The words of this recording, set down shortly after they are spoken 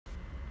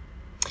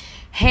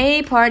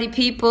Hey, party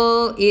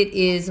people. It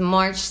is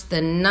March the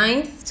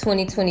 9th,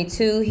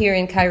 2022 here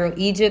in Cairo,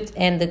 Egypt,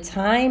 and the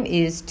time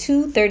is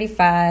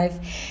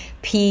 2:35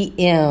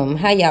 p.m.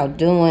 How y'all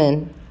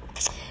doing?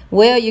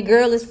 Well, your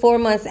girl is 4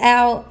 months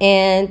out,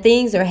 and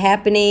things are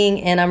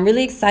happening, and I'm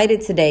really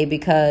excited today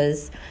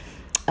because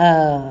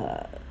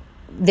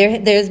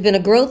there's been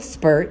a growth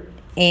spurt,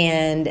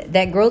 and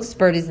that growth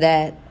spurt is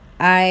that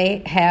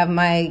I have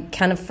my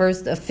kind of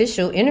first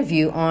official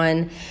interview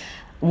on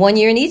 1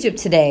 Year in Egypt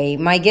today.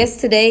 My guest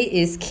today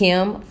is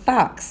Kim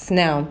Fox.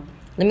 Now,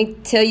 let me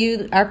tell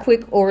you our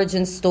quick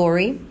origin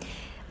story.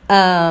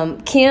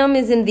 Kim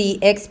is in the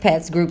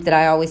expats group that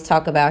I always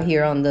talk about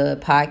here on the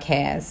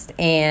podcast.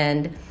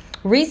 And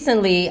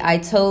recently, I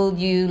told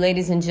you,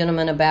 ladies and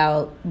gentlemen,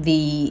 about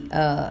the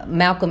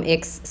Malcolm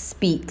X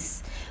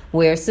Speaks,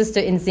 where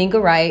Sister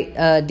Nzinga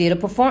Wright did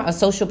a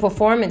social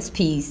performance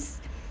piece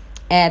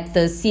at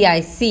the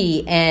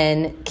CIC,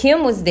 and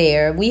Kim was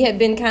there. We had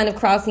been kind of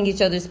crossing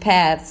each other's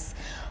paths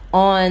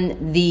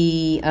on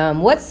the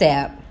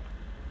WhatsApp.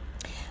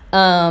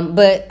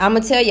 But I'm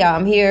gonna tell y'all,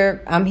 I'm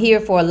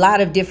here for a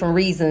lot of different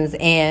reasons,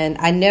 and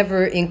I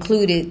never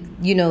included,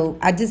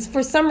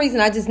 for some reason,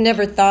 I just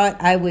never thought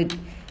I would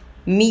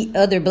meet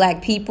other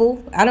Black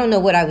people. I don't know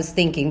what I was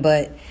thinking,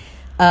 but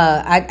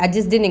I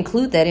just didn't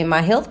include that in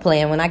my health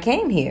plan when I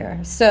came here.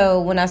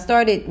 So when I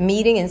started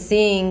meeting and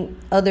seeing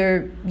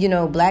other,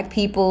 Black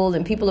people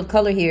and people of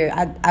color here,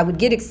 I would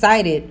get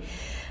excited,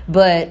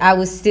 but I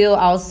was still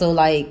also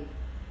like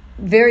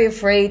very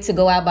afraid to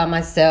go out by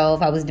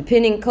myself. I was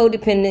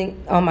codependent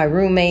on my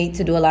roommate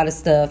to do a lot of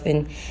stuff,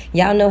 and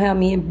y'all know how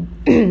me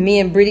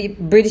and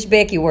British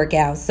Becky work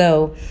out.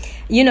 So,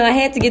 I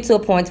had to get to a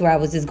point where I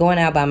was just going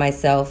out by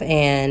myself,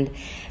 and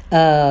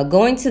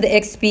going to the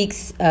X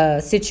Speaks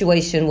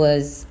situation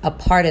was a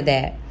part of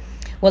that.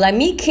 Well, I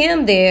meet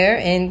Kim there,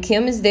 and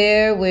Kim is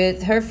there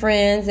with her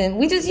friends, and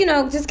we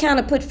just kind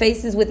of put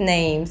faces with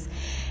names.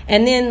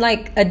 And then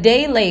like a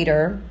day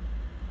later,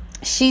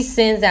 she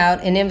sends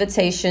out an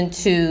invitation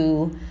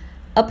to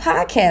a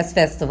podcast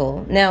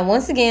festival. Now,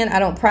 once again, I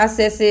don't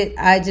process it.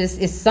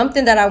 It's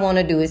something that I want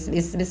to do.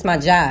 It's my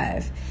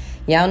jive.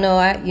 Y'all know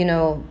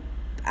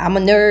I'm a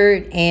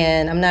nerd,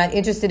 and I'm not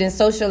interested in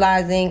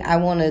socializing. I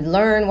want to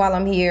learn while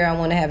I'm here. I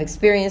want to have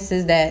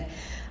experiences that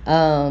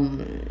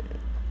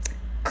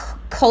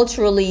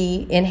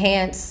culturally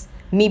enhance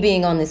me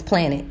being on this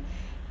planet.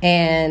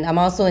 And I'm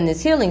also in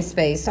this healing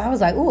space. So I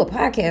was like, ooh, a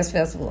podcast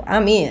festival.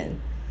 I'm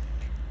in.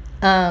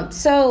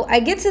 So I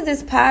get to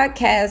this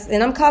podcast,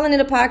 and I'm calling it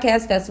a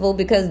podcast festival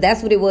because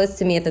that's what it was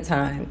to me at the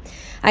time.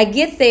 I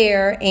get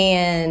there,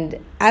 and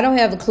I don't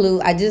have a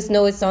clue. I just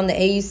know it's on the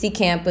AUC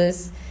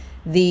campus.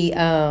 The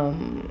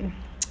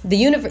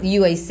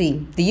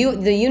UAC,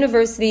 the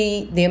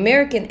university, the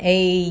American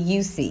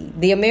AUC,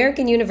 the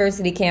American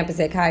University campus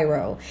at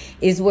Cairo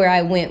is where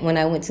I went when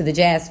I went to the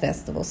jazz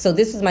festival. So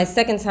this was my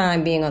second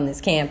time being on this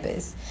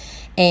campus.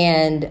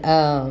 And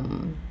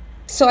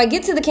so I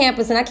get to the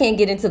campus, and I can't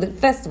get into the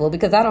festival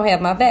because I don't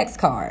have my Vax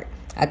card.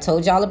 I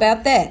told y'all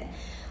about that.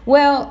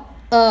 Well,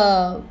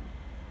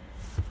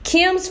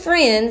 Kim's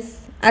friends,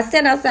 I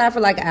stand outside for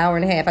like an hour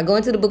and a half. I go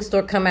into the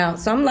bookstore, come out.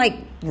 So I'm like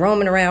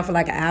roaming around for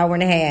like an hour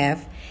and a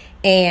half.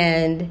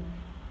 And,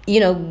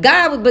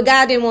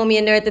 God didn't want me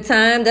in there at the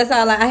time. That's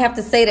all I have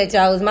to say, that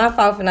y'all. It was my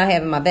fault for not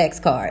having my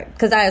Vax card.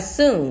 Because I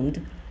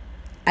assumed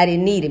I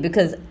didn't need it,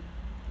 because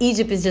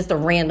Egypt is just a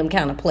random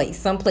kind of place.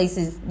 Some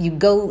places you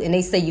go and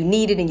they say you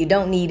need it and you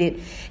don't need it.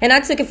 And I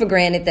took it for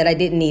granted that I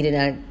didn't need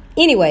it.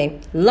 Anyway,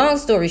 long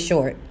story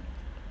short,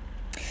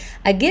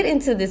 I get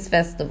into this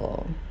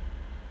festival,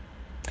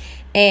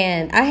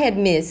 and I had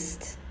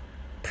missed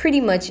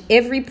pretty much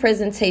every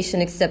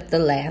presentation except the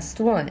last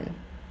one.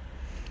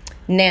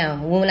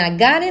 Now, when I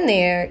got in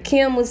there,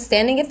 Kim was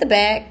standing at the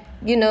back,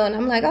 and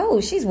I'm like, oh,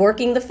 she's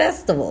working the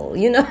festival.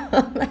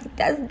 I'm like,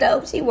 that's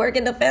dope. She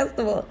working the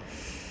festival.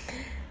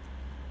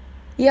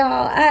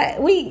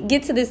 Y'all, we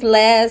get to this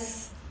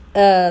last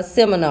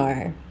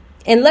seminar,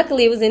 and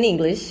luckily it was in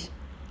English.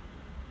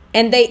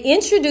 And they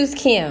introduced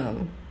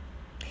Kim,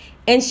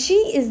 and she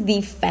is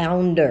the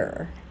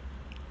founder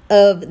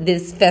of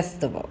this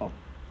festival,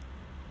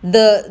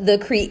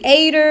 the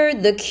creator,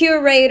 the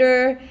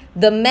curator,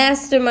 the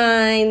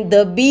mastermind,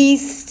 the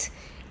beast.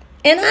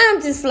 And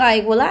I'm just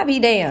like, well, I be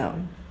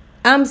damned.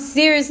 I'm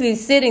seriously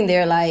sitting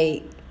there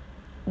like,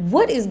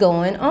 what is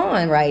going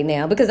on right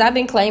now? Because I've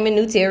been claiming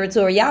new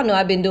territory. Y'all know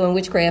I've been doing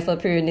witchcraft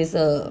up here in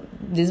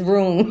this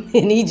room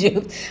in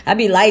Egypt. I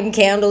be lighting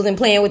candles and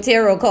playing with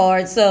tarot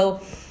cards. So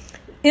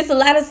it's a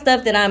lot of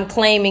stuff that I'm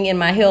claiming in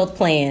my health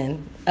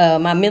plan,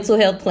 my mental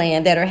health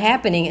plan, that are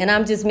happening, and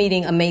I'm just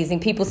meeting amazing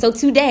people. So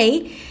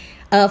today,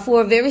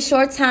 for a very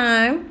short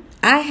time,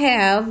 I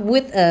have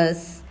with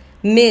us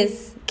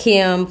Miss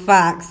Kim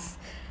Fox.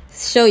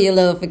 Show your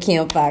love for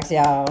Kim Fox,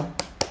 y'all.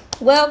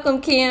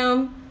 Welcome,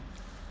 Kim.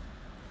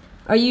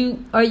 Are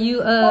you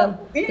yeah,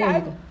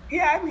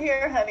 I'm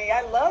here, honey.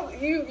 I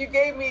love you. You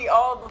gave me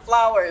all the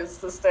flowers,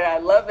 sister. I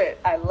love it.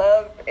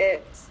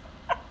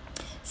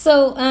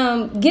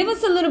 So, give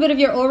us a little bit of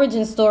your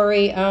origin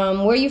story,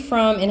 where you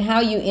from and how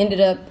you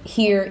ended up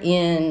here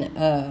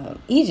in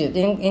Egypt,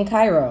 in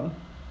Cairo.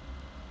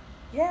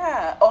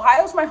 Yeah,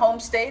 Ohio's my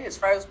home state.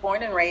 It's where I was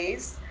born and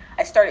raised.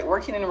 I started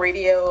working in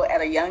radio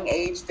at a young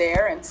age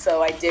there, and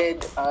so I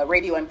did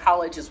radio in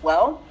college as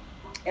well.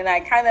 And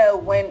I kind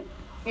of went,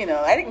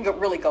 I didn't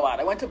really go out.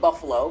 I went to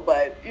Buffalo,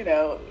 but,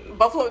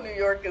 Buffalo, New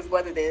York is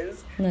what it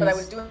is. Nice. But I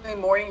was doing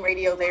morning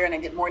radio there, and I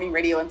did morning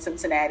radio in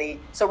Cincinnati.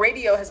 So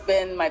radio has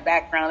been my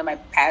background and my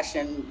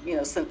passion,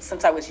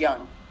 since I was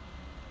young.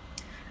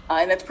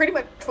 And that's pretty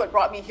much what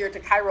brought me here to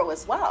Cairo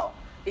as well,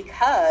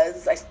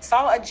 because I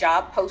saw a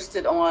job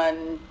posted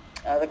on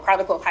the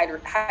Chronicle of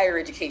Higher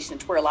Education.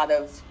 It's where a lot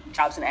of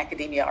jobs in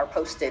academia are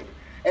posted.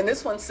 And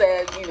this one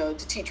said,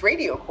 to teach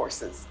radio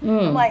courses.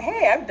 I'm like,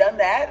 hey, I've done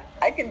that.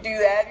 I can do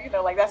that.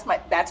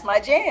 That's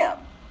my jam.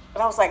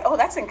 But I was like, oh,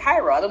 that's in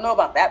Cairo. I don't know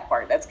about that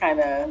part. That's kind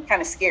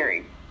of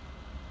scary.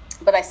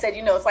 But I said,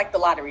 it's like the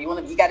lottery.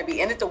 You got to be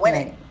in it to win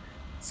it.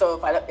 So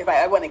if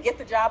I want to get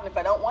the job, and if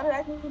I don't want it,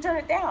 I can turn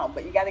it down.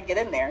 But you got to get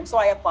in there. And so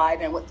I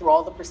applied and went through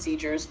all the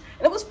procedures.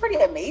 And it was pretty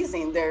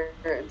amazing,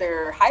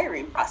 their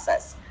hiring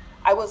process.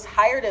 I was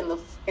hired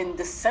in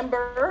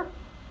December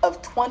of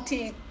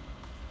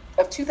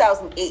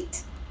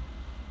 2008.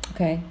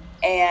 Okay.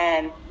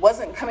 And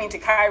wasn't coming to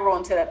Cairo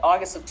until that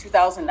August of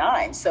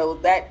 2009. So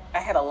that I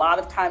had a lot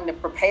of time to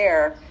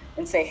prepare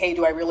and say, hey,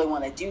 do I really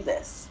want to do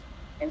this?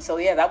 And so,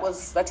 yeah,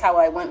 that's how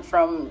I went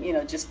from,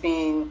 just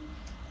being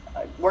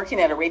working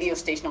at a radio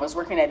station. I was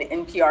working at an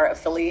NPR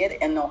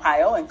affiliate in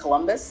Ohio, in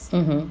Columbus,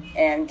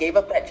 and gave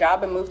up that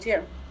job and moved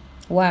here.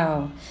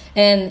 Wow.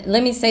 And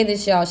let me say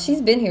this, y'all.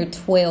 She's been here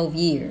 12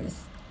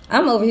 years.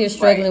 I'm over here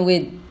struggling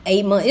with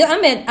 8 months.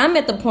 I'm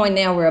at the point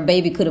now where a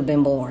baby could have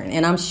been born,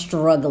 and I'm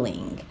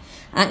struggling.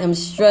 I am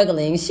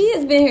struggling. She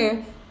has been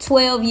here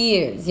 12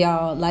 years,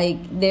 y'all. Like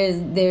there's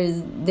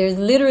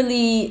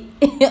literally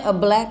a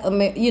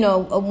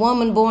a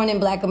woman born in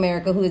Black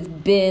America who has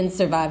been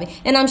surviving,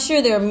 and I'm sure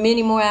there are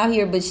many more out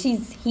here. But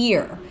she's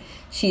here.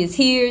 She is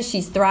here.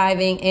 She's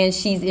thriving, and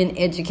she's in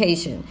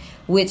education,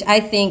 which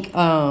I think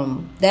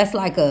that's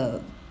like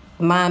a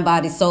mind,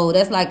 body, soul.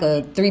 That's like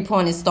a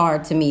 3-pointed star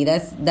to me.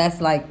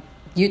 That's like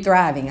you're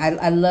thriving.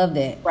 I love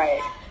that.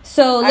 Right.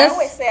 So I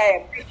always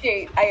say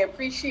I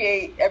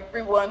appreciate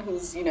everyone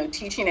who's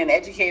teaching and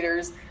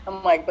educators.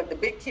 I'm like, but the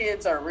big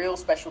kids are a real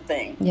special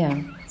thing.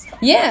 Yeah,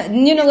 yeah.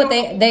 You know what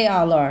they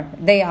all are.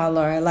 They all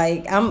are.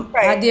 Like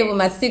I deal with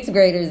my 6th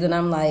graders, and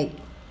I'm like,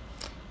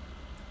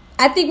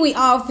 I think we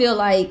all feel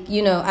like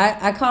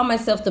I call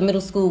myself the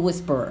middle school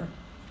whisperer.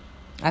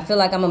 I feel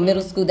like I'm a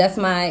middle school. That's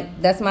my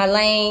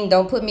lane.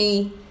 Don't put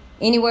me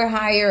anywhere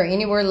higher or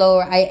anywhere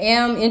lower. I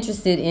am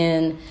interested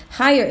in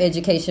higher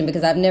education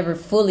because I've never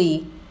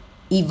fully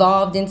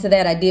evolved into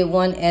that. I did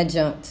one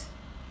adjunct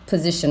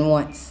position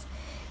once,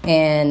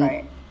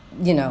 and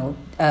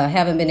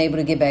haven't been able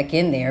to get back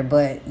in there.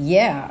 But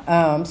yeah,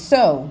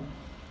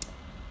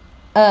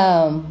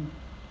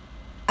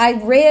 I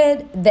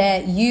read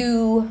that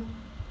you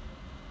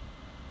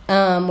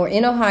were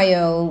in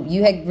Ohio.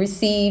 You had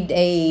received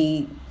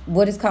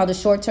what is called a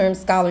short-term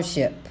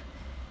scholarship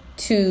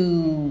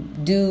to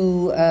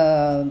do,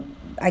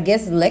 I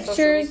guess,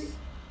 lectures.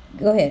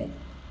 Go ahead.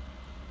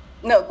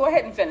 No, go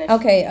ahead and finish.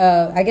 Okay,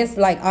 I guess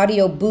like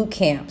audio boot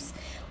camps.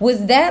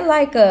 Was that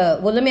like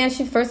well, let me ask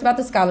you first about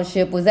the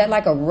scholarship. Was that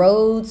like a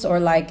Rhodes or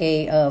like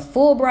a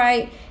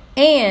Fulbright?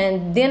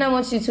 And then I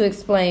want you to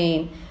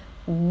explain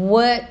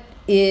what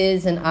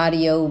is an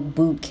audio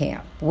boot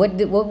camp. What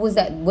was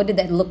that? What did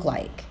that look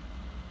like?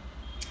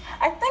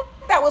 I think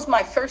that was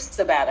my first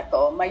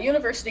sabbatical. My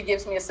university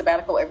gives me a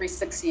sabbatical every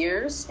 6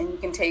 years, and you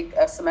can take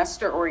a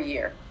semester or a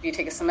year. If you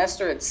take a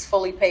semester, it's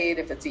fully paid.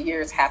 If it's a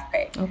year, it's half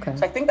pay. Okay.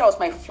 So I think that was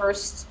my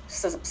first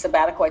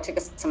sabbatical. I took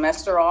a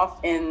semester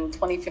off in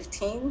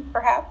 2015,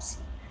 perhaps,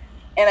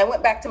 and I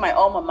went back to my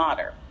alma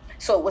mater.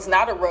 So it was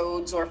not a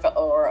Rhodes or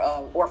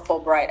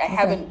Fulbright. I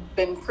haven't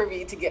been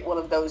privy to get one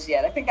of those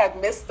yet. I think I've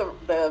missed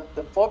the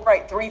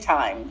Fulbright 3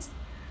 times,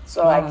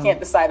 so I can't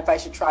decide if I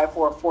should try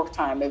for a 4th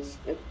time. If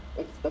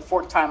the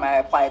 4th time I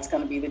apply, it's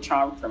going to be the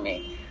charm for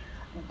me.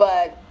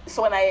 But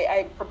so when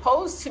I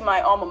proposed to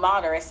my alma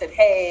mater, I said,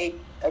 hey,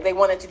 they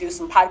wanted to do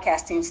some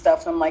podcasting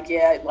stuff. And I'm like,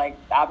 yeah, like,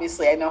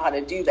 obviously I know how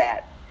to do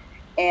that.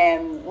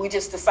 And we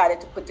just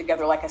decided to put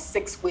together like a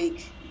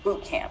 6-week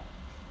boot camp.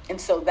 And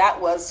so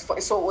that was,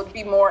 so it would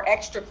be more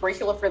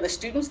extracurricular for the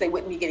students. They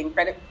wouldn't be getting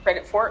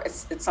credit for it.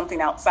 It's something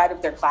outside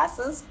of their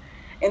classes.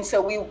 And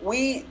so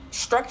we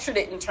structured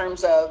it in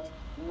terms of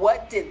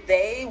what did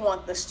they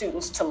want the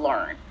students to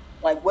learn?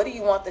 Like, what do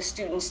you want the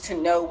students to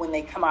know when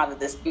they come out of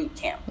this boot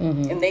camp?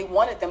 Mm-hmm. And they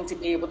wanted them to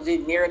be able to do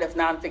narrative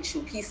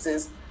nonfiction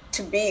pieces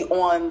to be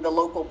on the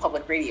local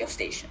public radio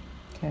station.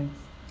 Okay.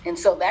 And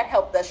so that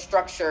helped us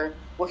structure,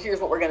 well, here's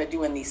what we're going to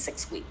do in these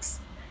 6 weeks.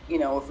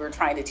 If we're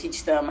trying to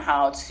teach them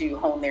how to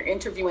hone their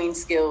interviewing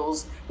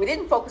skills, we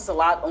didn't focus a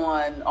lot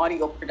on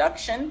audio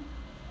production.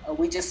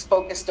 We just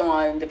focused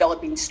on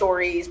developing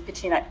stories,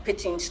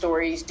 pitching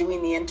stories,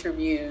 doing the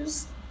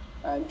interviews,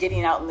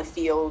 getting out in the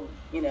field,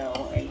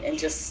 and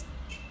just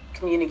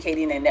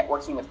communicating and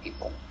networking with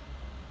people.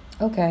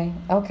 Okay.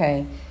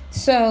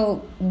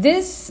 So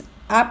this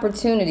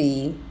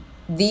opportunity,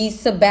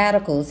 these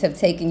sabbaticals have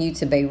taken you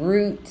to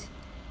Beirut.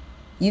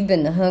 You've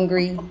been to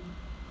Hungary.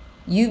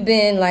 You've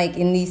been like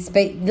in these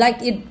space,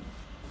 like it.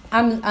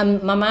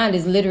 My mind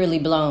is literally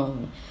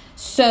blown.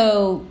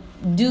 So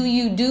do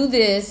you do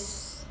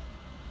this?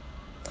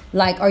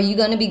 Like, are you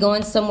going to be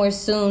going somewhere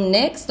soon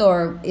next,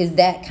 or is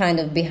that kind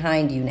of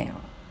behind you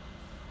now?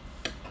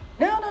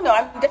 No.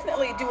 I'm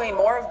definitely doing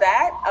more of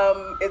that.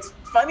 It's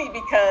funny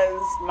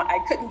because I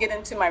couldn't get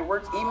into my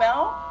work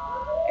email.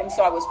 And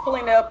so I was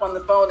pulling it up on the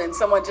phone, and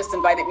someone just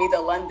invited me to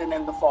London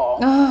in the fall.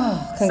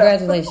 Oh,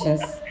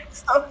 congratulations.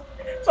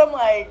 So I'm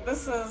like,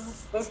 this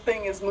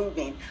thing is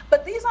moving.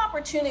 But these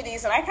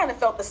opportunities, and I kind of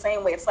felt the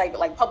same way. It's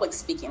like public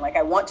speaking. Like,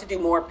 I want to do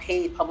more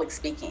paid public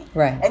speaking.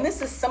 Right. And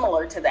this is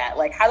similar to that.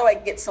 Like, how do I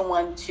get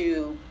someone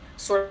to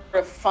sort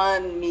of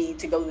fund me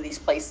to go to these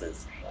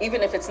places?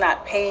 Even if it's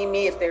not paying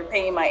me, if they're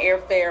paying my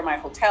airfare, my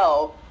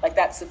hotel, like,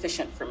 that's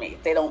sufficient for me.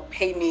 If they don't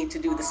pay me to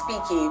do the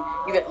speaking,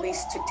 you've at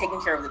least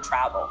taken care of the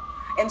travel.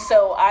 And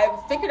so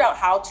I've figured out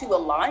how to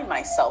align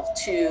myself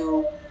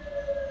to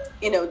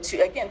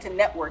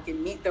network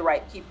and meet the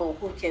right people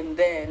who can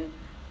then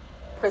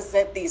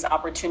present these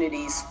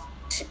opportunities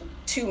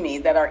to me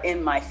that are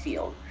in my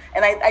field.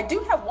 And I do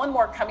have one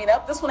more coming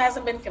up. This one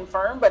hasn't been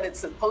confirmed, but it's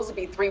supposed to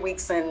be 3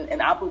 weeks in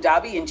Abu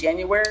Dhabi in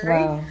January.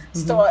 Wow. Mm-hmm.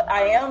 So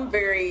I am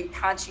very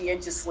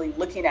conscientiously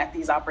looking at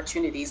these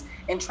opportunities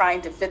and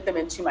trying to fit them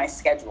into my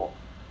schedule.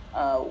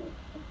 And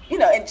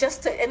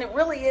it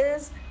really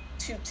is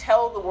to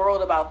tell the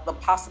world about the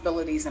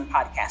possibilities in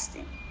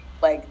podcasting.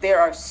 Like, there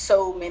are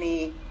so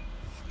many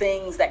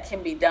things that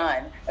can be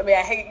done. I mean,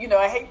 I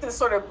hate to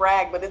sort of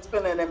brag, but it's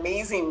been an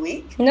amazing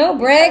week. No,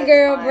 brag,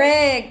 girl,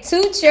 brag.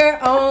 Toot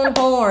your own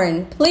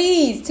horn.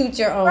 Please toot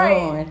your own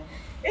horn.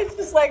 It's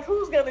just like,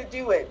 who's going to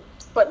do it?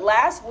 But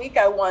last week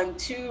I won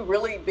 2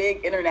 really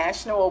big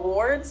international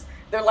awards.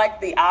 They're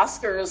like the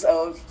Oscars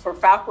for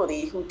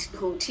faculty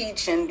who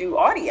teach and do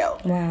audio.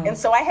 Wow. And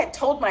so I had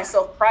told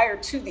myself prior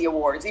to the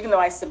awards, even though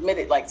I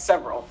submitted like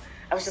several,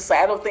 I was just like,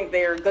 I don't think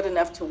they're good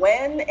enough to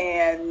win.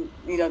 And,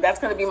 that's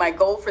going to be my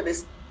goal for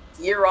this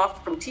year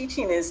off from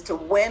teaching, is to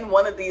win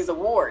one of these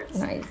awards.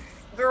 Nice.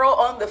 Girl,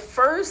 on the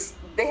first,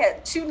 they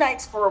had 2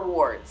 nights for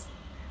awards.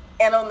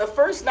 And on the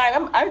first night,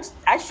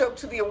 I show up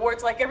to the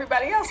awards like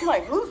everybody else. I'm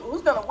like,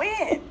 who's going to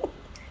win?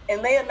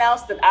 And they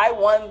announced that I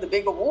won the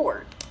big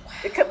award.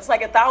 It's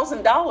like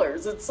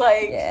 $1,000. It's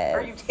like, yes.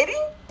 Are you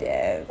kidding?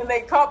 Yes. And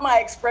they caught my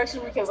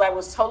expression because I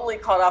was totally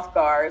caught off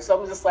guard. So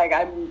I'm just like,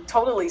 I'm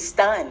totally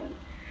stunned.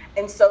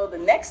 And so the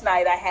next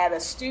night I had a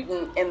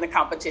student in the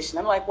competition.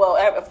 I'm like, well,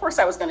 of course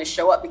I was going to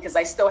show up because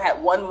I still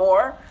had one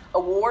more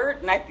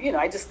award. And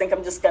I just think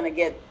I'm just going to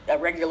get a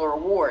regular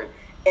award.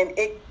 And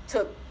it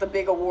took the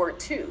big award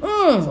too.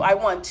 So I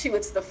won 2.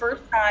 It's the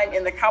first time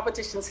in the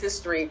competition's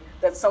history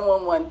that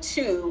someone won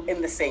 2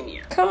 in the same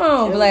year. Come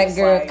on, black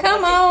girl. Like,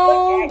 come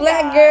on,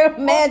 black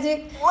girl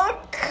magic.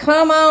 Look.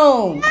 Come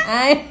on.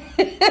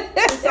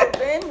 So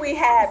then we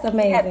had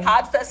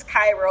Podfest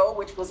Cairo,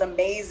 which was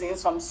amazing.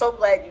 So I'm so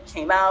glad you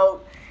came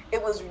out.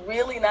 It was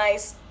really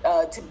nice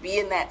to be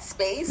in that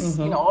space.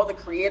 Mm-hmm. All the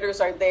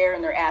creators are there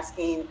and they're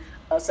asking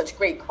such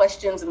great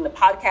questions, and the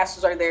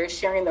podcasters are there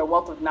sharing their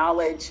wealth of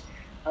knowledge.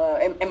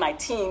 And my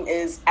team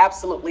is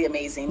absolutely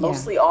amazing,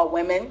 mostly all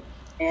women.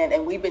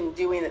 And we've been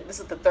doing it. This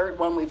is the 3rd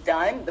one we've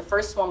done. The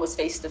first one was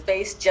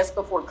face-to-face just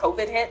before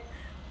COVID hit.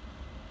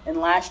 And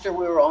last year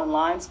we were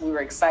online, so we were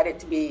excited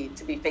to be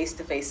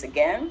face-to-face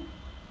again.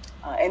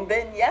 And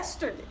then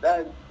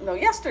yesterday,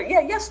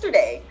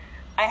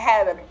 I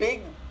had a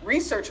big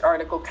research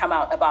article come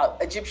out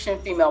about Egyptian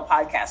female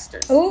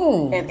podcasters.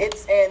 Ooh. And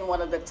it's in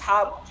one of the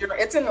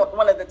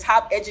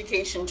top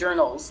education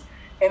journals.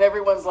 And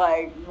everyone's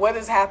like, what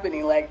is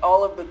happening? Like,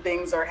 all of the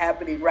things are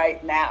happening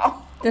right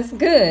now. That's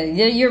good.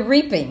 You're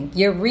reaping.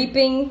 You're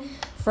reaping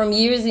from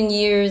years and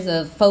years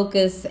of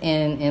focus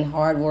and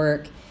hard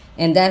work.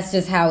 And that's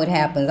just how it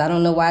happens. I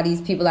don't know why these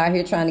people out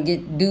here trying to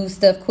do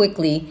stuff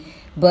quickly.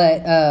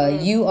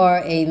 But you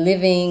are a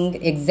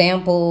living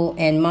example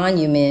and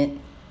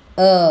monument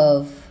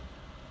of,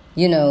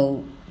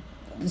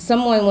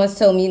 someone once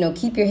told me,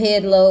 keep your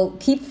head low,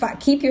 keep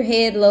your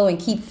head low and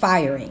keep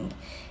firing.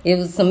 It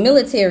was some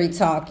military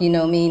talk,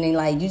 meaning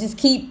like you just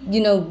keep,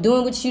 doing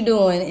what you're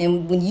doing.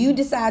 And when you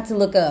decide to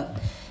look up,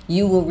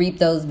 you will reap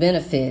those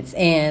benefits.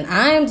 And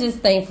I am just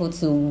thankful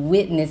to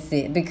witness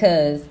it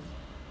because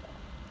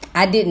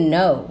I didn't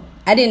know.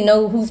 I didn't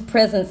know whose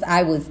presence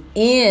I was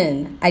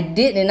in. I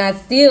didn't. And I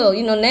still,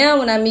 now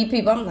when I meet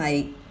people, I'm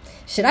like,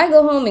 should I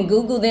go home and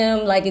Google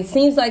them? Like, it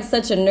seems like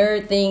such a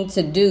nerd thing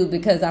to do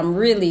because I'm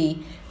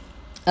really,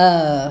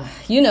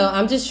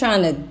 I'm just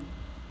trying to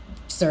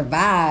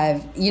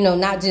survive,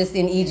 not just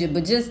in Egypt,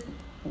 but just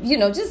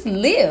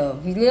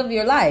live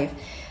your life.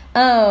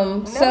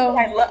 So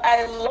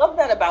I love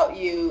that about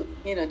you,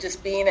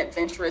 just being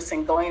adventurous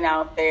and going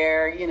out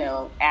there,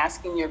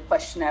 asking your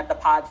question at the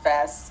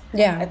Podfest.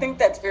 Yeah. I think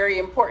that's very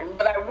important.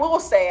 But I will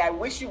say, I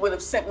wish you would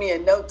have sent me a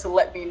note to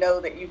let me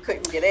know that you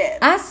couldn't get in.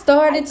 I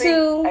started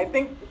to.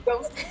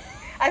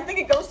 I think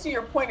it goes to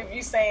your point of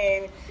you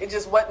saying it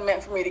just wasn't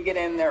meant for me to get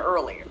in there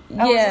earlier.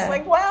 I was just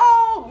like,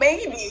 well,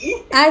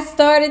 maybe. I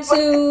started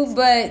to,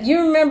 but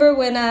you remember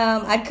when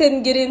I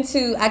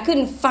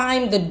couldn't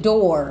find the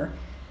door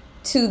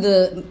to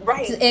the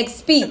to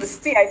XSpeaks, to the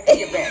CIC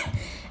event,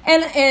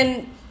 and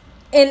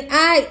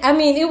I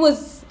mean it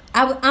was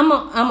I'm an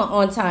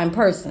on time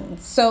person,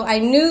 so I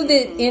knew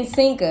that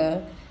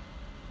NSYNC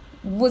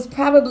was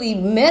probably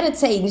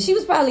meditating. She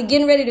was probably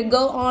getting ready to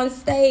go on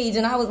stage,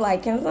 and I was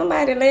like, can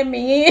somebody let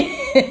me in?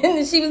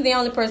 And she was the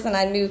only person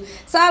I knew,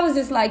 so I was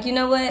just like, you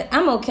know what,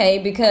 I'm okay,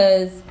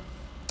 because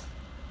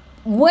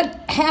what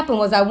happened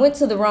was I went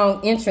to the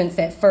wrong entrance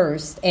at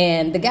first,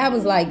 and the guy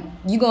was like,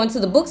 you going to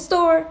the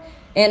bookstore?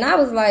 And I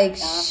was like,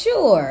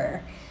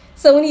 sure.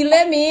 So when he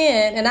let me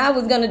in and I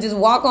was going to just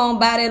walk on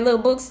by that little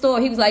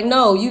bookstore, he was like,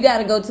 no, you got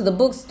to go to the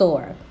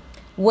bookstore.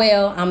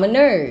 Well, I'm a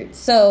nerd.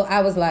 So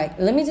I was like,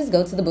 let me just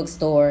go to the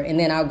bookstore and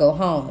then I'll go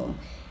home.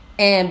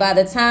 And by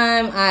the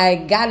time I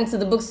got into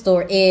the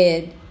bookstore,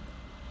 Ed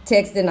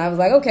texted and I was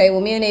like, okay, well,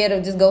 me and Ed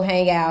will just go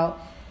hang out.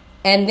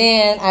 And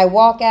then I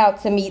walk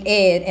out to meet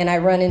Ed and I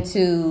run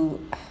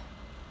into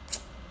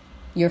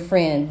your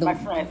friend. My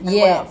friend,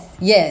 Manuel.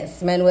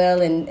 Yes,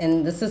 Manuel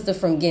and the sister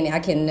from Guinea. I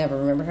can never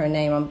remember her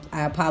name.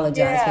 I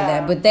apologize for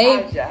that. But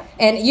and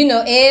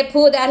Ed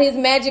pulled out his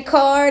magic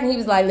card and he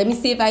was like, let me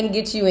see if I can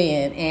get you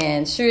in.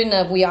 And sure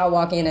enough, we all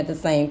walk in at the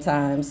same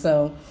time.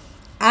 So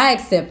I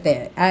accept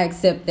that. I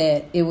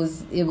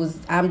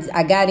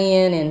got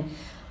in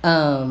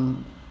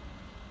and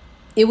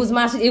it was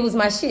my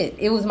shit.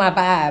 It was my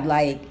vibe.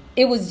 Like,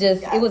 it was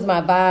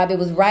my vibe. It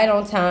was right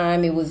on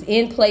time. It was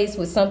in place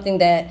with something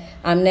that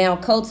I'm now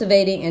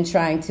cultivating and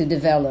trying to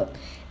develop.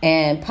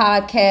 And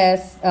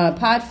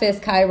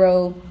Podfest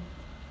Cairo,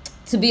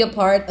 to be a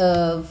part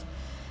of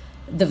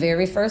the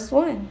very first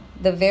one,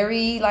 the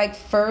very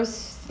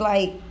first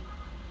COVID-y,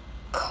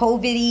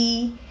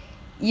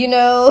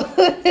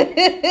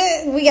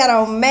 we got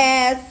on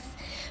masks,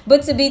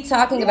 but to be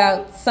talking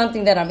about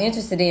something that I'm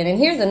interested in. And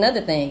here's another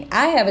thing.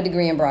 I have a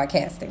degree in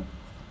broadcasting.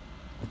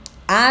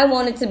 I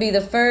wanted to be the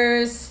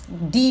first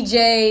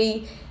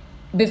DJ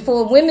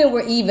before women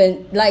were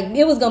even,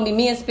 it was going to be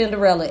me and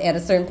Spinderella at a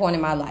certain point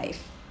in my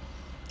life.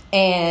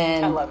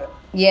 And I love it.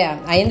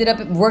 Yeah, I ended up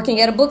working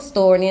at a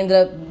bookstore and ended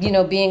up,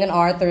 being an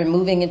author and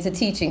moving into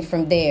teaching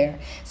from there.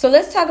 So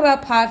let's talk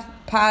about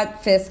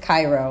Podfest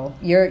Cairo,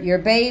 your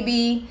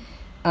baby,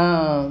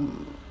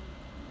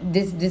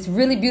 this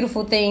really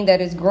beautiful thing that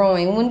is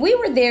growing. When we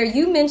were there,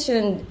 you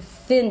mentioned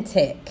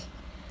fintech.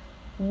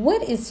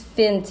 What is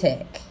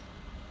fintech?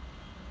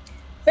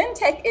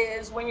 Fintech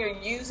is when you're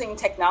using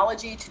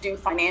technology to do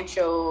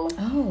financial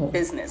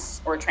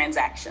business or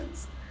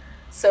transactions.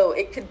 So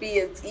it could be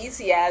as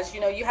easy as,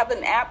 you have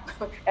an app,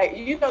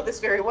 you know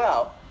this very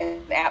well,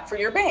 an app for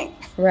your bank.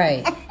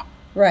 Right,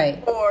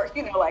 right. Or,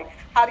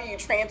 how do you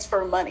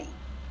transfer money?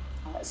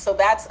 So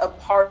that's a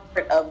part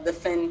of the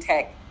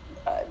fintech,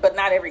 but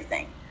not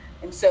everything.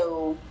 And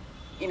so,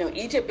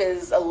 Egypt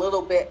is a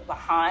little bit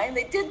behind.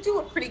 They did do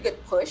a pretty good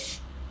push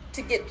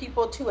to get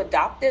people to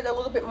adopt it a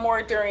little bit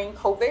more during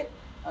COVID.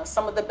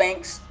 Some of the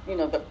banks,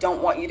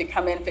 don't want you to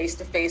come in face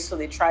to face, so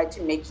they tried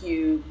to make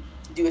you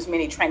do as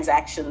many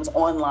transactions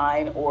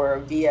online or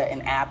via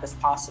an app as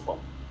possible.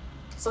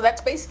 So that's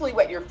basically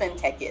what your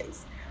fintech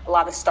is. A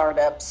lot of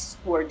startups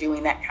who are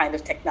doing that kind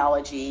of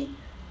technology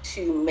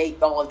to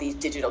make all of these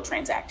digital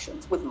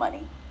transactions with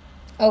money.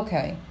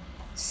 Okay.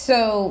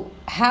 So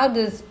how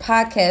does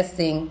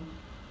podcasting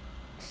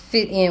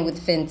fit in with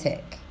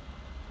fintech?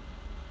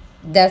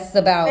 That's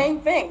about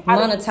same thing.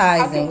 Monetizing.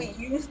 How can we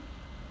use?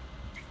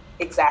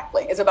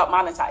 Exactly. It's about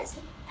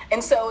monetizing.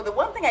 And so the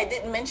one thing I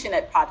didn't mention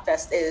at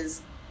Podfest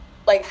is,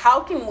 how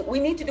can we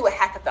need to do a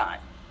hackathon,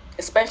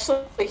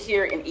 especially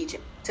here in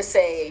Egypt, to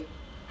say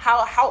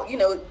how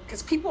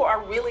because people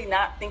are really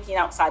not thinking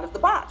outside of the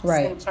box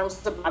in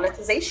terms of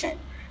monetization.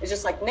 It's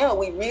just no,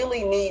 we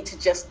really need to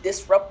just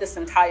disrupt this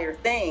entire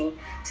thing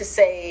to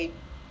say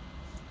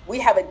we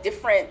have a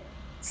different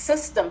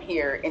system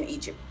here in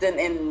Egypt than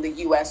in the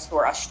US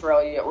or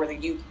Australia or the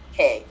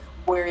UK,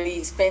 where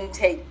these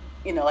fintech,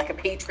 like a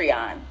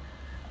Patreon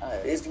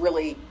is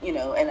really,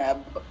 and a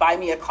Buy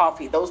Me a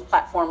Coffee, those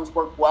platforms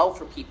work well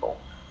for people.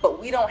 But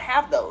we don't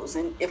have those.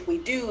 And if we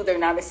do, they're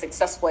not as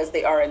successful as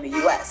they are in the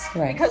US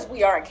because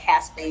we are a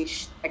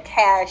cash-based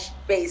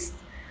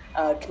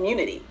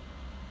community.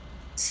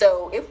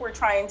 So if we're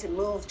trying to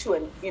move to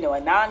a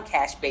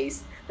non-cash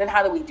base, then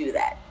how do we do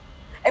that?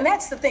 And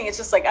that's the thing. It's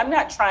just I'm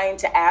not trying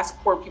to ask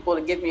poor people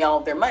to give me all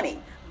of their money,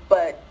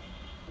 but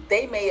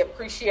they may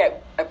appreciate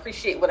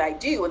what I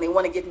do and they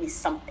want to give me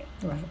something.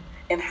 Right.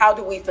 And how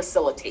do we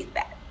facilitate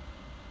that?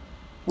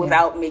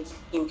 without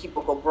making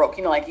people go broke.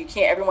 You know, like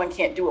everyone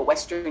can't do a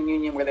Western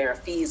Union where there are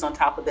fees on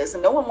top of this,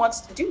 and no one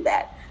wants to do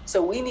that.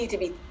 So we need to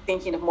be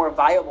thinking of more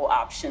viable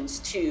options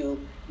to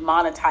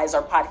monetize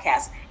our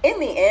podcasts. In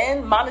the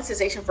end,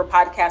 monetization for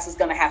podcasts is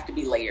going to have to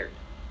be layered.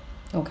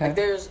 Okay.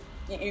 Like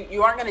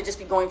you aren't going to just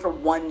be going for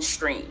one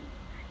stream.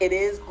 It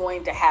is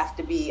going to have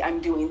to be, I'm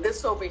doing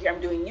this over here,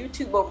 I'm doing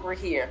YouTube over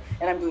here,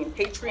 and I'm doing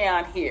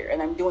Patreon here,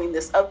 and I'm doing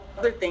this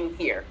other thing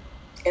here.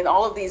 And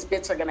all of these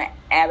bits are going to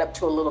add up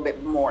to a little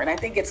bit more. And I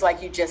think it's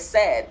like you just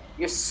said,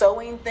 you're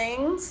sowing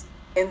things,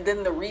 and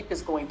then the reap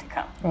is going to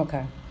come.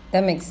 Okay.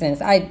 That makes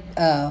sense.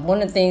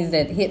 One of the things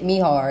that hit me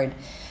hard,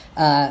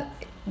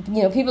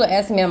 people are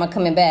asking me, am I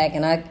coming back?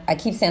 And I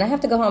keep saying, I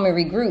have to go home and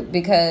regroup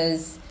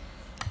because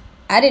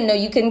I didn't know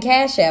you couldn't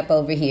Cash App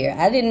over here.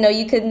 I didn't know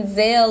you couldn't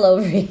Zelle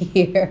over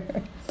here.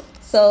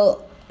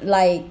 So,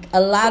 like,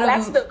 a lot of...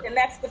 And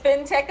that's the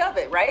fintech of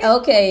it, right?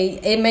 Okay,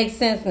 it makes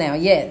sense now.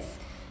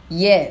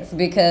 Yes,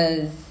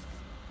 because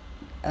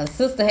a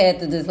sister had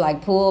to just,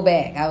 like, pull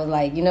back. I was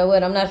like, you know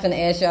what? I'm not going to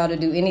ask y'all to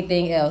do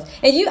anything else.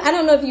 And I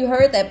don't know if you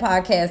heard that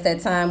podcast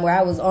that time where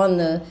I was on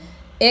the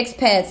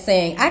expat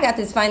saying, I got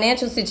this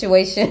financial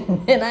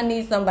situation and I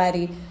need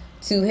somebody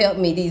to help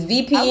me. These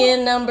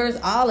VPN numbers,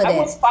 all of that. I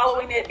was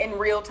following it in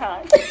real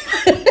time.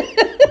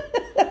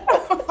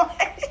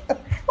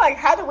 Like,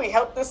 how do we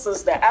help this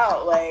sister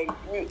out? Like,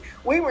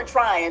 we were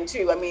trying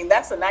to. I mean,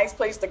 that's a nice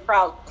place to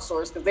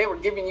crowdsource because they were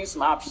giving you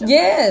some options.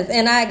 Yes, right?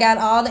 And I got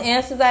all the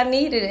answers I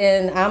needed,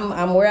 and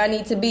I'm where I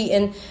need to be.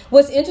 And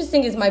what's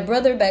interesting is my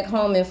brother back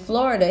home in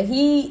Florida,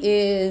 he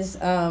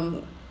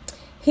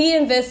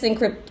invests in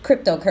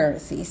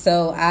cryptocurrency.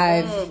 So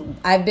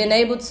I've been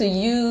able to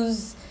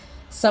use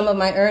some of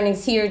my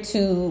earnings here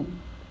to,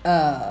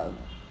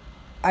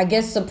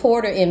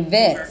 support or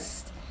invest.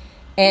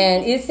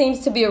 And it seems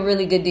to be a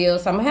really good deal.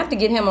 So I'm going to have to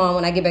get him on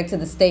when I get back to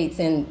the States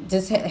and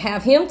just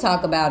have him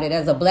talk about it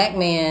as a black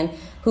man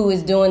who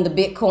is doing the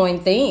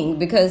Bitcoin thing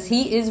because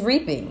he is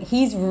reaping.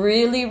 He's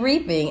really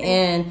reaping.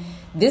 And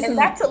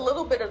that's a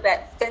little bit of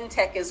that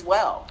fintech as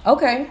well.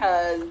 Okay.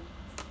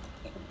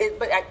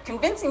 But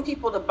convincing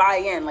people to buy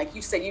in, like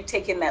you said, you've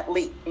taken that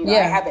leap. Yeah.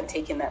 I haven't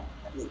taken that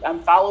leap.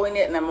 I'm following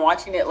it and I'm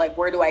watching it like,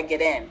 where do I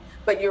get in?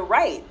 But you're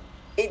right.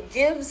 It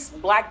gives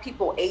Black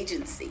people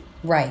agency.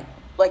 Right.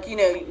 Like,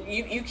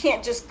 you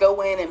can't just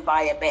go in and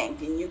buy a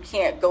bank and you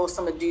can't go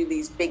do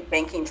these big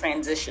banking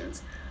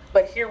transitions.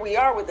 But here we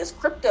are with this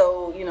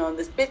crypto,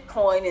 this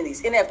Bitcoin and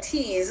these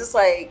NFTs. It's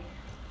like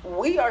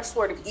we are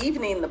sort of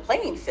evening the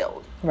playing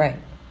field. Right.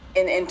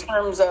 In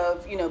terms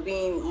of,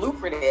 being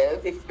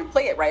lucrative if you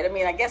play it right. I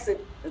mean, I guess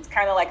it's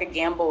kind of like a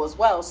gamble as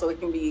well. So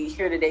it can be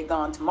here today,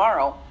 gone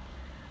tomorrow.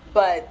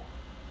 But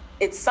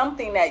it's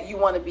something that you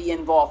want to be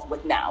involved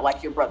with now,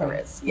 like your brother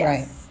is.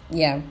 Yes. Right.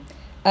 Yeah.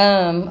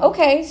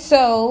 Okay,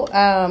 so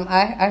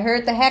I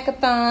heard the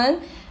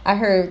hackathon. I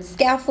heard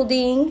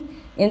scaffolding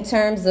in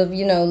terms of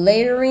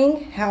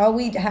layering. How are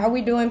we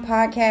doing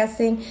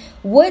podcasting?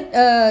 What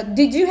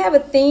did you have a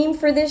theme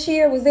for this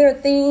year? Was there a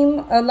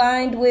theme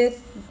aligned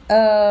with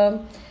the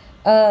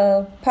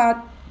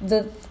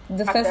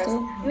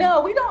festival?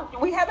 No, we don't.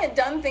 We haven't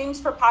done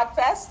themes for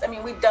Podfest. I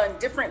mean, we've done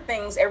different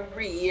things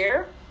every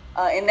year,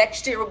 and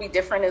next year will be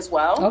different as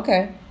well.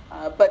 Okay.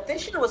 But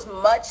this year was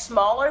much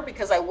smaller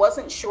because I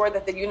wasn't sure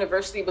that the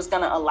university was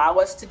going to allow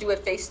us to do it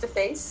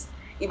face-to-face,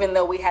 even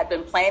though we had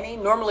been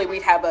planning. Normally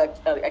we'd have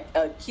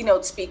a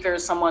keynote speaker,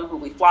 someone who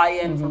we fly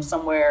in from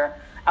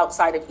somewhere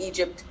outside of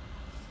Egypt,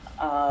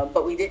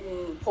 but we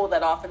didn't pull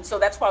that off. And so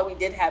that's why we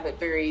did have it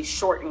very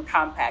short and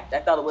compact. I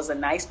thought it was a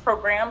nice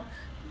program,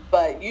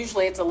 but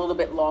usually it's a little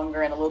bit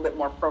longer and a little bit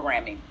more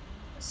programming.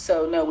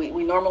 So, no, we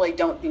normally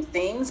don't do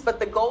themes, but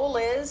the goal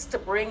is to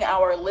bring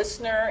our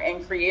listener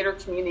and creator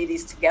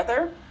communities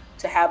together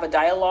to have a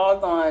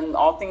dialogue on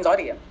all things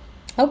audio.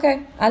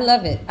 Okay. I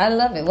love it.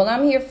 Well,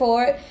 I'm here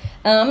for it.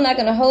 I'm not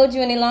going to hold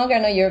you any longer. I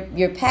know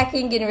you're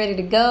packing, getting ready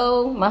to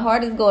go. My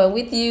heart is going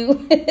with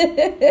you.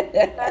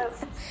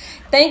 Yes.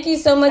 Thank you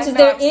so much. Is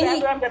there any...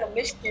 Sandra, I'm going to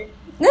miss you.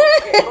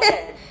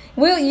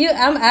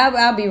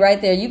 I'll be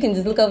right there. You can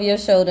just look over your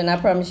shoulder and I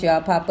promise you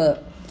I'll pop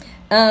up.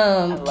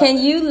 Can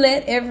you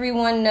let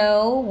everyone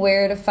know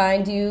where to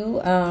find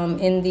you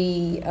in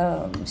the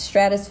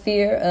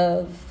stratosphere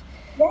of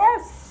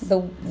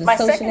the My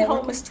social second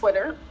network? home is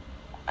Twitter,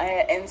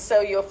 and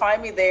so you'll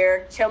find me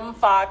there, Kim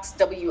Fox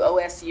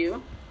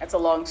WOSU. That's a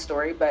long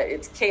story, but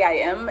it's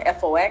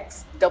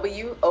KIMFOX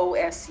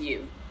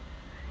WOSU.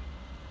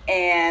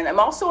 And I'm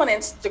also on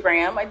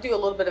Instagram. I do a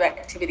little bit of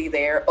activity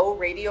there.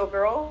 Radio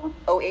Girl,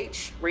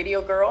 OH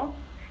Radio Girl.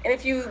 And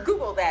if you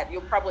Google that,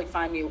 you'll probably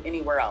find me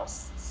anywhere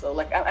else. So,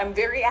 like, I'm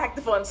very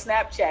active on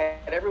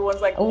Snapchat.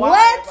 Everyone's like, why?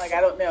 What? I'm like,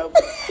 I don't know.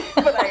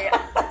 But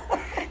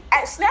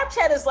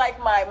Snapchat is like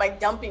my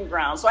dumping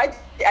ground. So I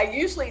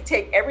usually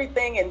take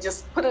everything and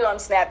just put it on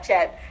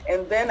Snapchat,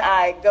 and then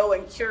I go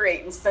and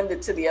curate and send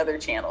it to the other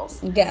channels.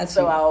 Gotcha.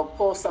 So I'll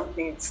pull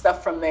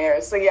stuff from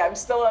there. So, yeah, I'm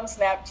still on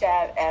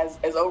Snapchat as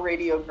O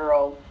Radio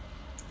Girl.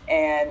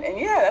 And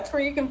yeah, that's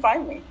where you can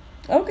find me.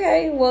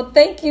 Okay, well,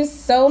 thank you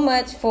so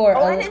much for...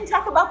 I didn't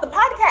talk about the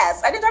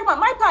podcast. I didn't talk about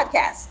my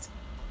podcast.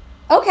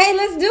 Okay,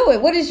 let's do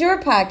it. What is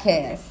your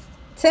podcast?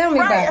 Tell me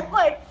about it. I'm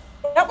like,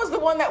 that was the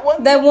one that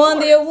won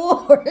the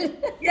award.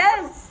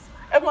 Yes.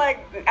 I'm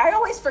like, I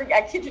always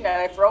forget. I kid you not,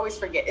 I always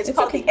forget. It's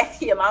called the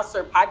Echi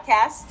Maser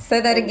podcast. Say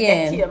that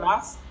again. Echi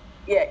Maser.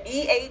 Yeah,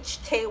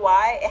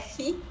 EHKY,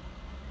 Echi.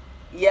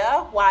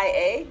 Yeah,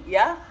 YA.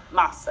 Yeah,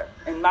 Maser.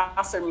 And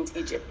Maser means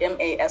Egypt.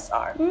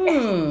 MASR.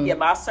 Echi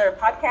Maser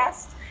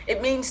podcast.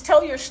 It means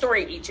tell your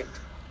story, Egypt.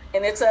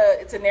 And it's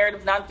a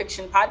narrative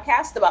nonfiction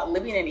podcast about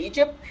living in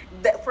Egypt.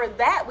 For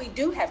that, we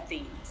do have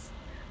themes.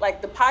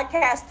 Like the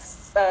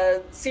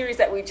podcast series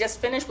that we just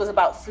finished was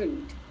about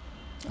food.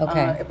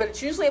 Okay. But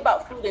it's usually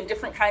about food in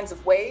different kinds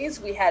of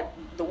ways. We had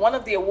one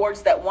of the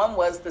awards that won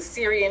was the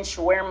Syrian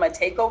shawarma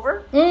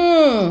takeover.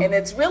 And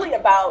it's really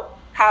about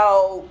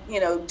how,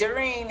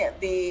 during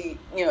the,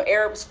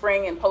 Arab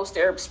Spring and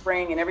post-Arab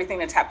Spring and everything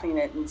that's happening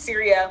in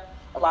Syria,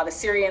 a lot of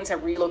Syrians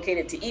have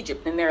relocated to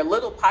Egypt. And there are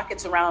little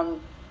pockets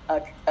around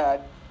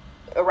Cairo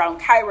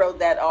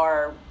that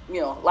are,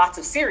 lots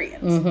of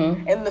Syrians.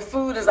 And the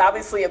food is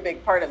obviously a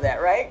big part of that,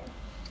 right?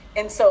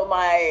 And so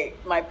my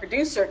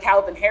producer,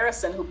 Calvin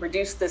Harrison, who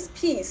produced this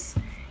piece,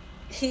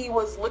 he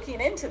was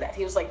looking into that.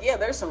 He was like, yeah,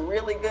 there's some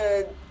really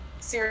good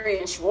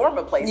Syrian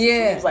shawarma places.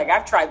 Yeah. He was like,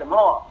 I've tried them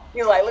all. He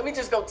was like, let me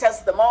just go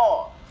test them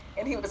all.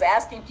 And he was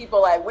asking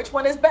people, like, which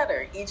one is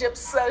better,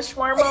 Egypt's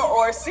shawarma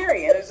or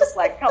Syrian? It's just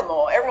like, come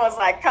on. Everyone's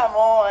like, come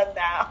on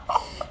now.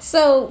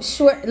 So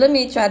let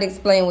me try to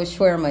explain what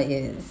shawarma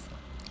is.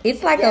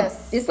 It's like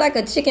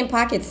a chicken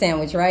pocket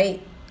sandwich, right?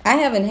 I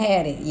haven't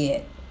had it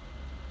yet.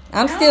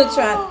 I'm still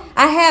trying.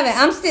 I haven't.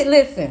 I'm still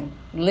listen.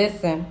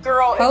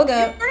 Girl, hold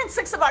up. You're in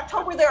 6th of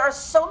October. There are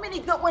so many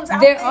good ones out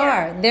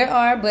there. There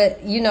are, but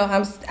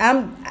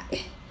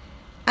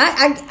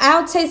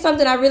I'll taste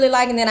something I really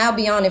like and then I'll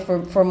be on it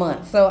for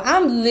months. So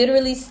I'm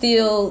literally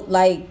still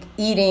like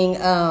eating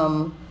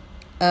falafel.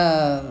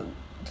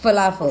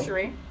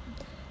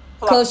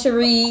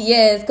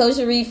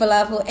 Kosheri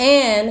falafel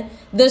and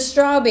the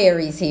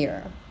strawberries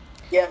here.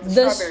 Yeah,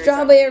 the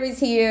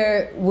strawberries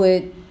here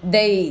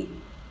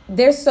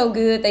they're so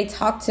good. They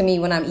talk to me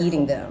when I'm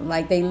eating them.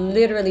 Like, they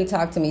literally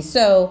talk to me.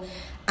 So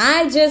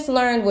I just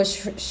learned what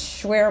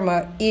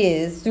shawarma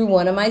is through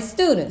one of my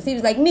students. He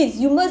was like, Miss,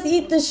 you must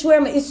eat the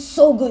shawarma. It's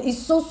so good.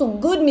 It's so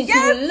good, Miss.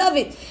 Yes. You will love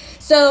it.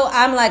 So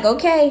I'm like,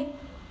 okay.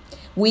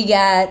 We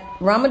got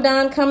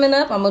Ramadan coming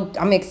up.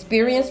 I'm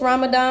experienced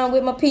Ramadan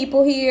with my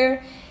people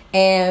here.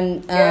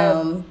 And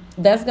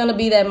that's going to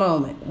be that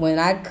moment when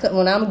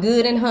I'm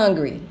good and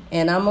hungry.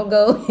 And I'm going to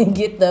go and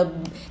get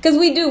because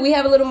we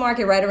have a little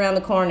market right around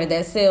the corner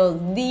that sells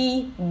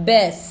the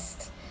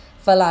best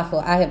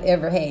falafel I have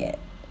ever had.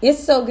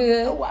 It's so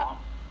good. Oh, wow.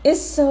 It's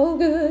so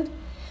good.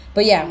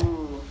 But yeah,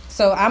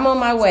 so I'm on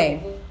my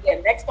way. Yeah,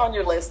 next on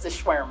your list is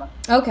shawarma.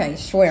 Okay,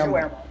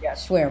 shawarma.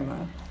 Yes.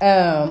 Shawarma.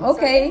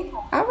 Okay.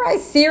 All right,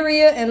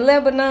 Syria and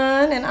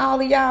Lebanon and all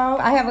of y'all.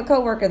 I have a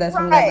coworker that's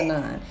from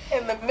Lebanon.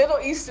 In the Middle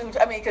Eastern, the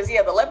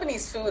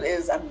Lebanese food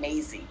is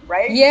amazing,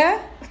 right? Yeah.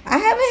 I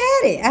haven't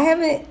had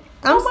it.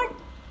 What?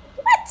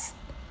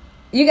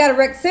 You got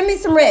to send me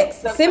some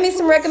recs. Send me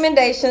some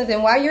recommendations,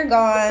 and while you're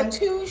gone.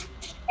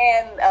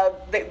 And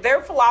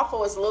their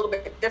falafel is a little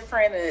bit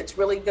different, and it's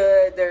really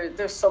good.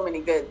 There's so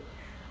many good.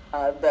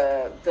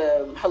 The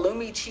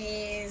halloumi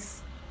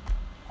cheese.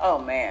 Oh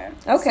man.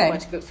 Okay. So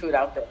much good food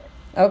out there.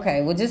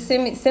 Okay. Well, just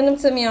send them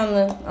to me on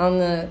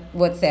the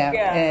WhatsApp.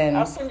 Yeah. And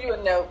I'll send you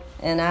a note.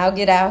 And I'll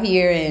get out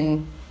here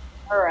and.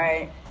 All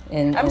right.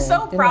 And I'm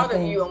so proud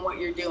of you and what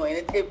you're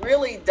doing. It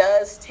really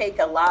does take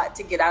a lot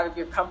to get out of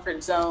your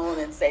comfort zone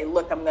and say,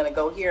 look, I'm going to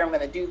go here. I'm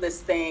going to do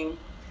this thing.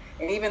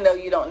 And even though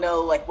you don't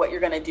know like what you're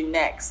going to do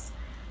next,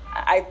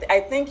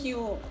 I think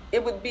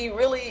it would be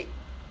really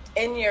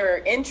in your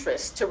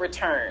interest to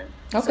return.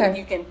 Okay. So that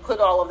you can put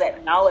all of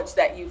that knowledge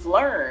that you've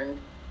learned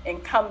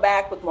and come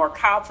back with more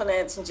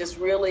confidence and just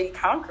really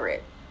conquer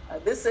it.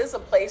 This is a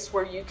place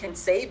where you can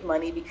save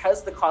money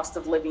because the cost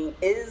of living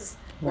is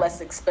less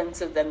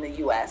expensive than the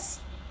U.S.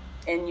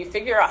 And you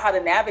figure out how to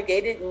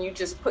navigate it, and you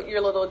just put your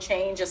little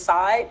change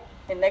aside,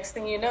 and next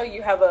thing you know,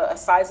 you have a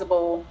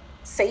sizable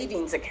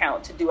savings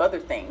account to do other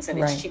things, and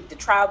it's cheap to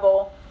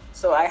travel.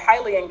 So I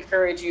highly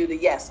encourage you to,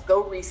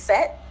 go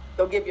reset,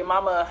 go give your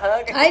mama a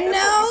hug. I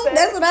know.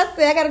 That's what I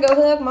say. I got to go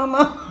hug my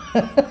mom.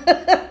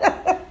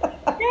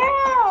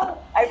 Yeah.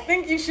 I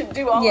think you should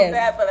do all of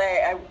that, but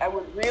I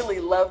would really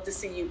love to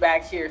see you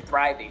back here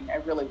thriving. I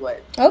really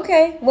would.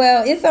 Okay.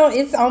 Well,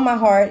 it's on my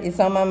heart.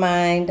 It's on my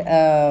mind.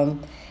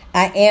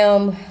 I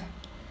am,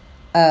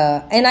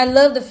 and I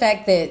love the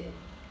fact that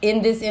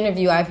in this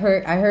interview, I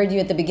heard you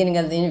at the beginning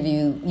of the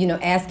interview,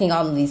 asking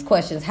all of these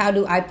questions. How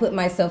do I put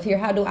myself here?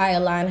 How do I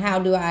align? How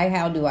do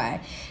I?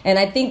 And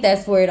I think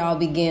that's where it all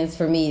begins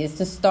for me, is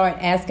to start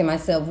asking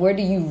myself, where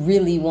do you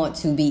really want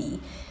to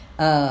be?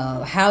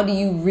 How do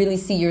you really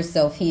see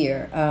yourself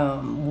here?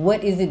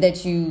 What is it that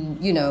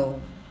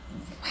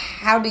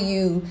how do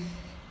you,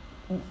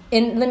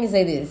 and let me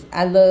say this,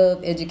 I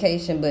love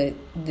education, but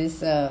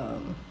this,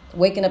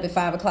 waking up at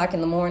 5 o'clock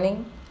in the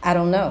morning. I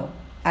don't know.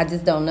 I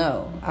just don't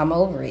know. I'm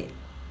over it.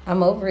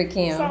 I'm over it,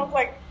 Kim.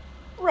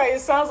 Right.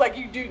 It sounds like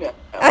you do know.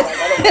 I don't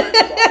want to do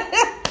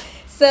that.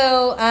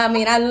 So, I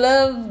mean, I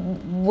love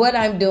what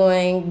I'm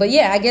doing, but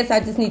yeah, I guess I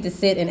just need to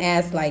sit and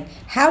ask, like,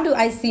 how do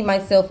I see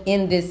myself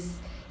in the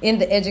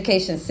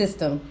education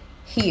system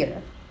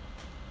here?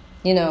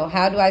 You know,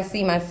 how do I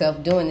see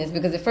myself doing this?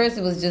 Because at first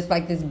it was just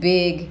like this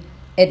big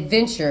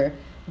adventure,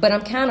 but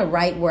I'm kind of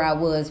right where I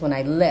was when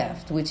I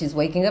left, which is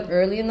waking up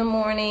early in the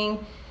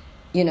morning,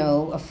 you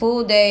know, a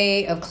full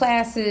day of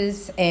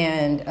classes,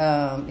 and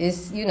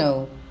it's, you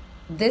know,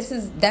 this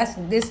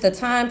the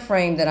time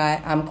frame that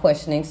I'm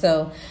questioning.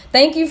 So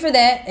thank you for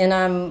that, and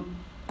I'm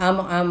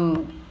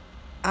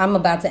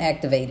about to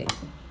activate it.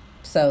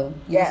 So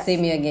you'll see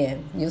me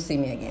again. You'll see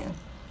me again.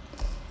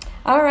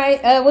 All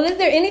right. Well, is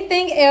there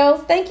anything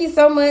else? Thank you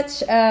so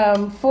much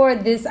for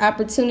this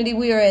opportunity.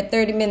 We are at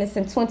 30 minutes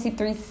and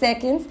 23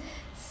 seconds.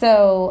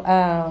 So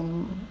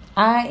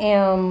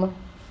let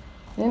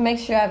me make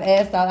sure I've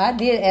asked all. I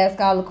did ask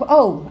all the.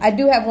 Oh, I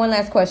do have one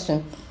last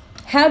question.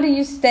 How do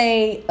you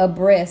stay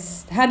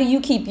abreast? How do you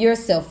keep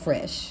yourself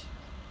fresh?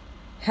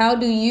 Where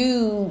do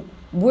you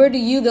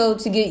go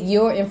to get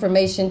your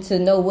information to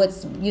know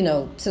what's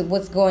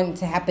going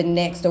to happen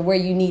next, or where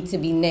you need to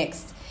be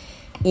next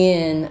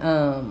in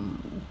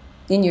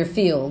your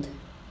field?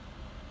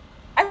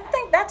 I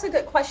think that's a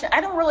good question.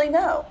 I don't really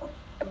know,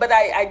 but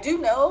I do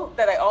know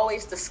that I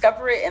always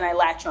discover it and I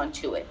latch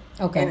onto it.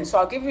 Okay. And so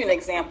I'll give you an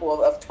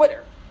example of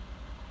Twitter.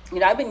 You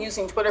know, I've been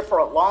using Twitter for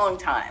a long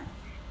time,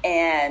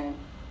 and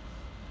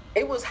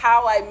it was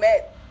how I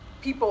met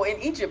people in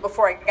Egypt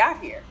before I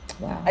got here.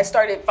 Wow. I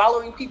started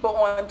following people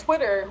on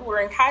Twitter who were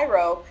in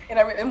Cairo, and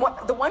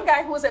the one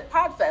guy who was at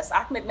Podfest,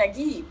 Ahmed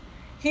Naguib,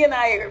 he and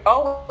I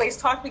always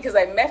talked because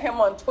I met him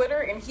on Twitter,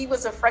 and he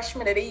was a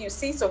freshman at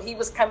AUC, so he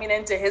was coming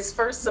into his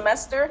first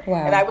semester,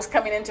 wow. and I was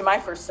coming into my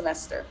first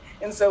semester.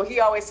 And so he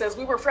always says,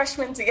 we were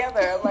freshmen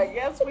together. I'm like,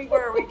 yes, we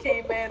were. We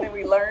came in and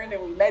we learned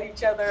and we met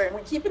each other and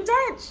we keep in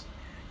touch.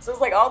 So it's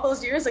like all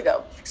those years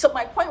ago. So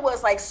my point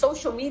was, like,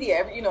 social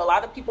media, you know, a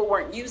lot of people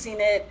weren't using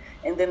it,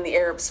 and then the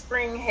Arab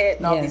Spring hit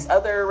and all these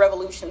other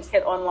revolutions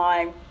hit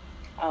online,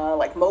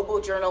 like mobile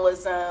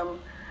journalism.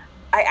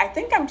 I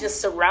think I'm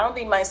just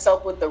surrounding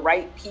myself with the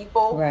right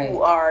people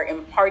who are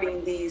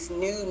imparting these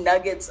new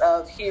nuggets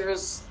of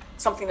here's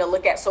something to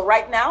look at. So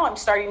right now I'm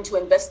starting to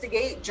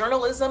investigate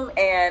journalism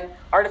and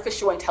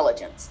artificial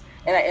intelligence.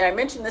 And I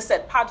mentioned this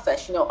at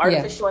Podfest, you know,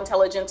 artificial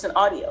intelligence and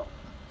audio.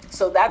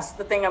 So that's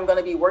the thing I'm going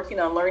to be working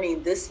on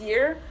learning this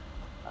year,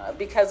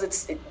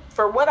 because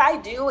for what I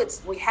do,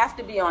 we have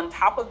to be on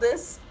top of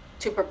this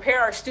to prepare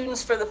our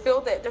students for the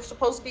field that they're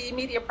supposed to be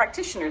media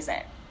practitioners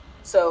in.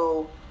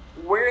 So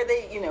we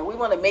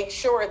want to make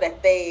sure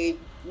that they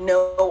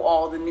know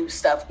all the new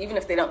stuff, even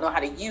if they don't know how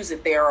to use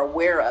it, they are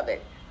aware of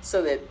it,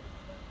 so that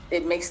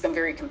it makes them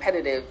very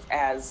competitive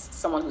as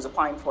someone who's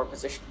applying for a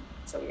position.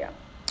 So yeah.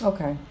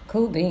 Okay,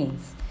 cool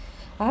beans.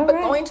 But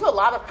going to a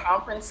lot of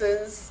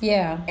conferences,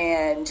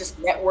 and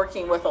just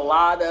networking with a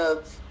lot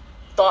of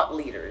thought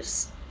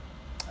leaders,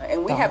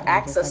 and we have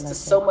access to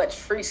so much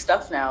free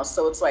stuff now.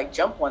 So it's like,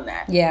 jump on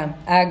that. Yeah,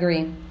 I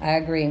agree.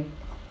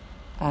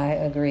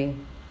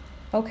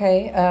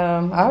 Okay.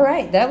 All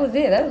right. That was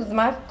it. That was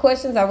my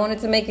questions. I wanted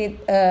to make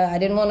it. I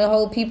didn't want to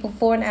hold people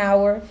for an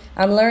hour.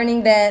 I'm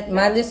learning that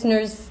my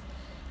listeners.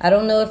 I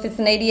don't know if it's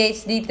an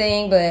ADHD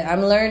thing, but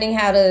I'm learning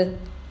how to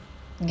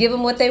give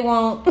them what they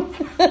want.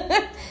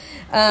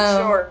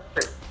 Sure.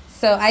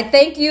 So I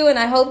thank you, and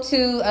I hope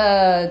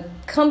to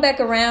come back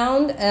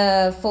around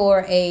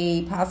for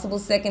a possible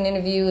second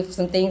interview if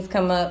some things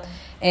come up,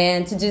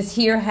 and to just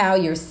hear how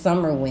your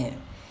summer went.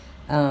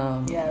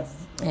 Yes.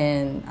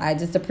 And I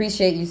just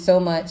appreciate you so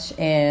much,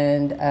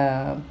 and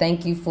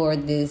thank you for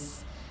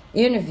this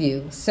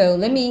interview. So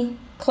let me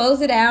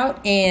close it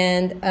out,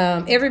 and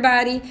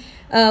everybody,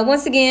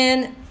 once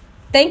again,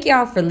 thank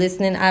y'all for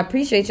listening. I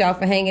appreciate y'all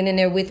for hanging in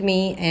there with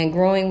me and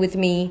growing with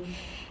me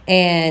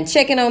and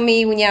checking on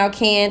me when y'all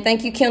can.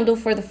 Thank you, Kendall,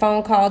 for the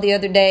phone call the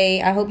other day.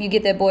 I hope you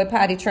get that boy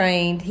potty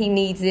trained. He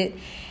needs it.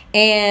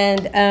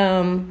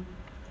 And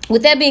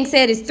with that being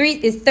said, it's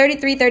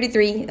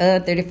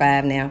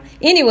 35 now.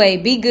 Anyway,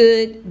 be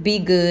good, be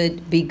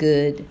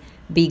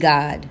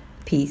God.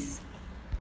 Peace.